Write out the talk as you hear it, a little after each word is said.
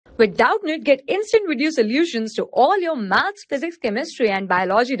With Doubtnut, get instant video solutions to all your maths, physics, chemistry, and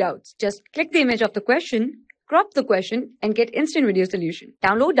biology doubts. Just click the image of the question, crop the question, and get instant video solution.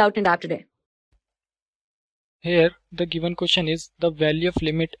 Download Doubtnut app today. Here the given question is the value of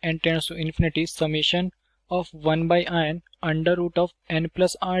limit n tends to infinity summation of 1 by n under root of n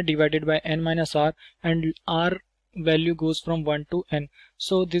plus r divided by n minus r, and r value goes from 1 to n.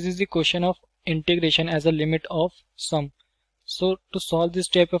 So this is the question of integration as a limit of sum. So to solve this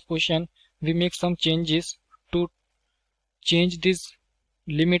type of question, we make some changes to change this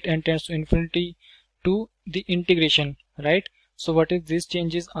limit n tends to infinity to the integration, right? So what is these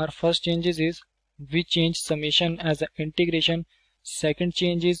changes? Our first changes is we change summation as an integration. Second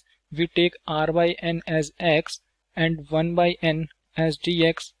change is we take r by n as x and 1 by n as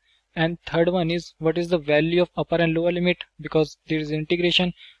dx. And third one is what is the value of upper and lower limit, because there is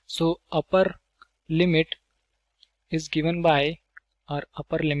integration. So upper limit is given by, our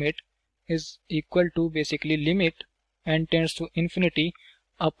upper limit is equal to basically limit n tends to infinity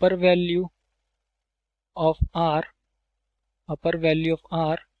upper value of r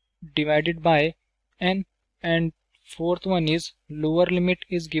divided by n, and fourth one is lower limit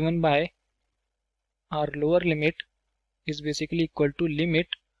is given by, our lower limit is basically equal to limit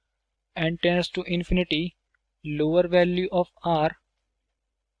n tends to infinity lower value of r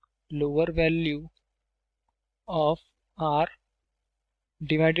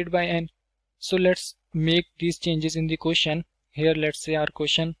divided by n. So let's make these changes in the question. Here let's say our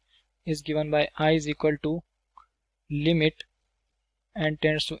question is given by I is equal to limit n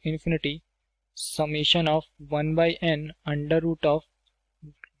tends to infinity summation of 1 by n under root of,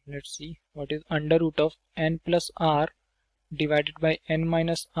 let's see what is under root of n plus r divided by n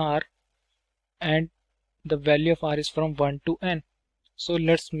minus r, and the value of r is from 1 to n. So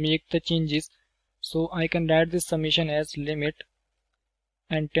let's make the changes. So I can write this summation as limit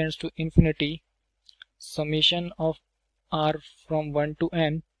n tends to infinity summation of r from 1 to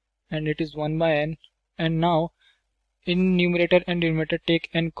n, and it is 1 by n. And now in numerator and denominator take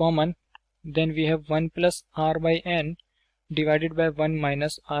n common, then we have 1 plus r by n divided by 1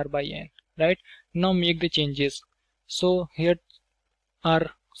 minus r by n, right? Now make the changes. So here our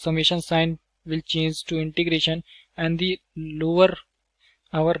summation sign will change to integration, and the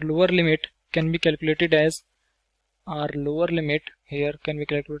our lower limit can be calculated as, our lower limit here can be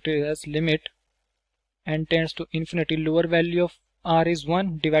calculated as limit n tends to infinity lower value of r is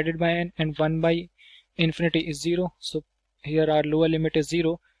 1 divided by n, and 1 by infinity is 0. So here our lower limit is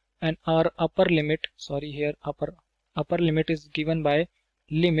 0, and our upper limit, upper limit is given by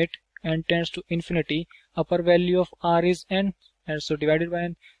limit n tends to infinity upper value of r is n, and so divided by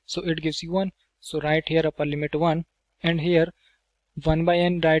n, so it gives you 1. So write here upper limit 1, and here 1 by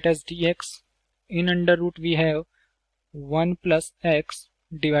n write as dx. In under root we have 1 plus x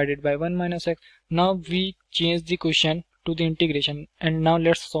divided by 1 minus x. Now we change the question to the integration, and now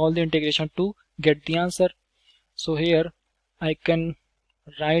let's solve the integration to get the answer. So here I can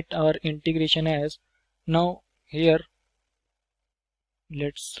write our integration as, now here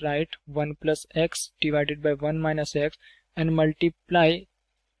let's write 1 plus x divided by 1 minus x and multiply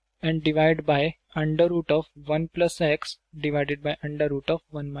and divide by under root of 1 plus x divided by under root of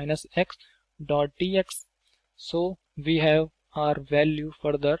 1 minus x dot dx. So we have our value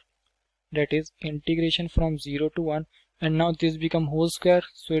further, that is integration from 0 to 1, and now this become whole square,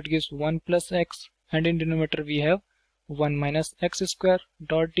 so it gives 1 plus x, and in denominator we have 1 minus x square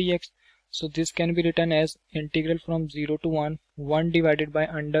dot dx. So this can be written as integral from 0 to 1 divided by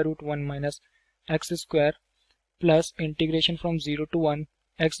under root 1 minus x square plus integration from 0 to 1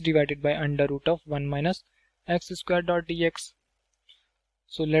 x divided by under root of 1 minus x square dot dx.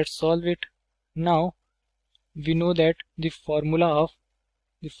 So let's solve it. Now we know that the formula of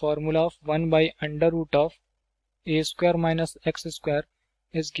 1 by under root of a square minus x square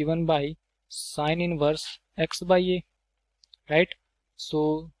is given by sine inverse x by a, right?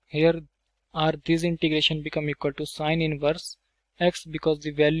 So here this integration become equal to sine inverse x, because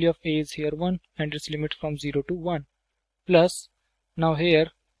the value of a is here 1 and its limit from 0 to 1, plus, now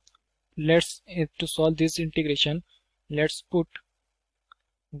here to solve this integration, let's put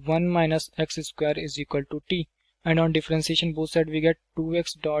 1 minus x square is equal to t, and on differentiation both sides we get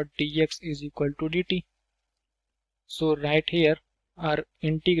 2x dot dx is equal to dt. So right here our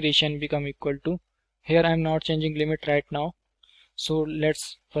integration become equal to, here I am not changing limit right now, so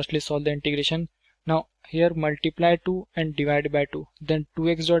let's firstly solve the integration. Now here multiply 2 and divide by 2, then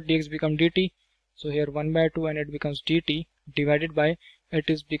 2x dot dx become dt. So here 1 by 2 and it becomes dt divided by, it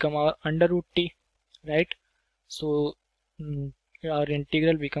is become our under root t, right? So our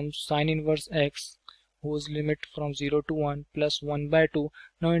integral becomes sine inverse x whose limit from 0 to 1 plus 1 by 2.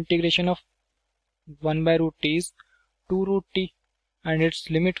 Now integration of 1 by root t is 2 root t and its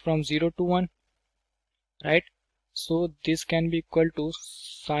limit from 0 to 1, right? So this can be equal to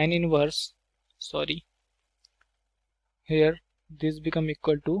sine inverse, here this become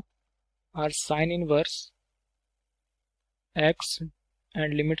equal to our sine inverse x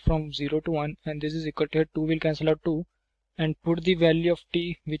and limit from 0 to 1, and this is equal to, here 2 will cancel out 2, and put the value of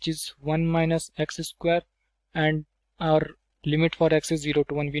t which is 1 minus x square, and our limit for x is 0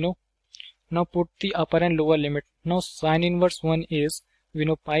 to 1 we know. Now put the upper and lower limit. Now sine inverse 1 is, we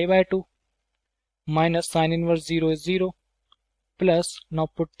know, pi by 2 minus sine inverse 0 is 0 plus, now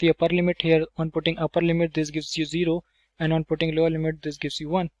put the upper limit here. On putting upper limit this gives you 0, and on putting lower limit this gives you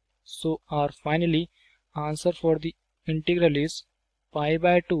 1. So our finally answer for the integral is pi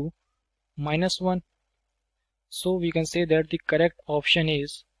by 2 minus 1. So we can say that the correct option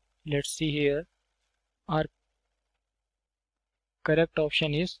is, let's see here, our correct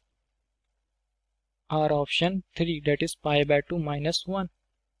option is our option 3, that is pi by 2 minus 1.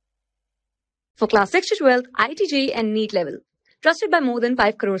 For class 6 to 12, IIT JEE and NEET level. Trusted by more than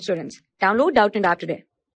 5 crore students. Download Doubtnut app today.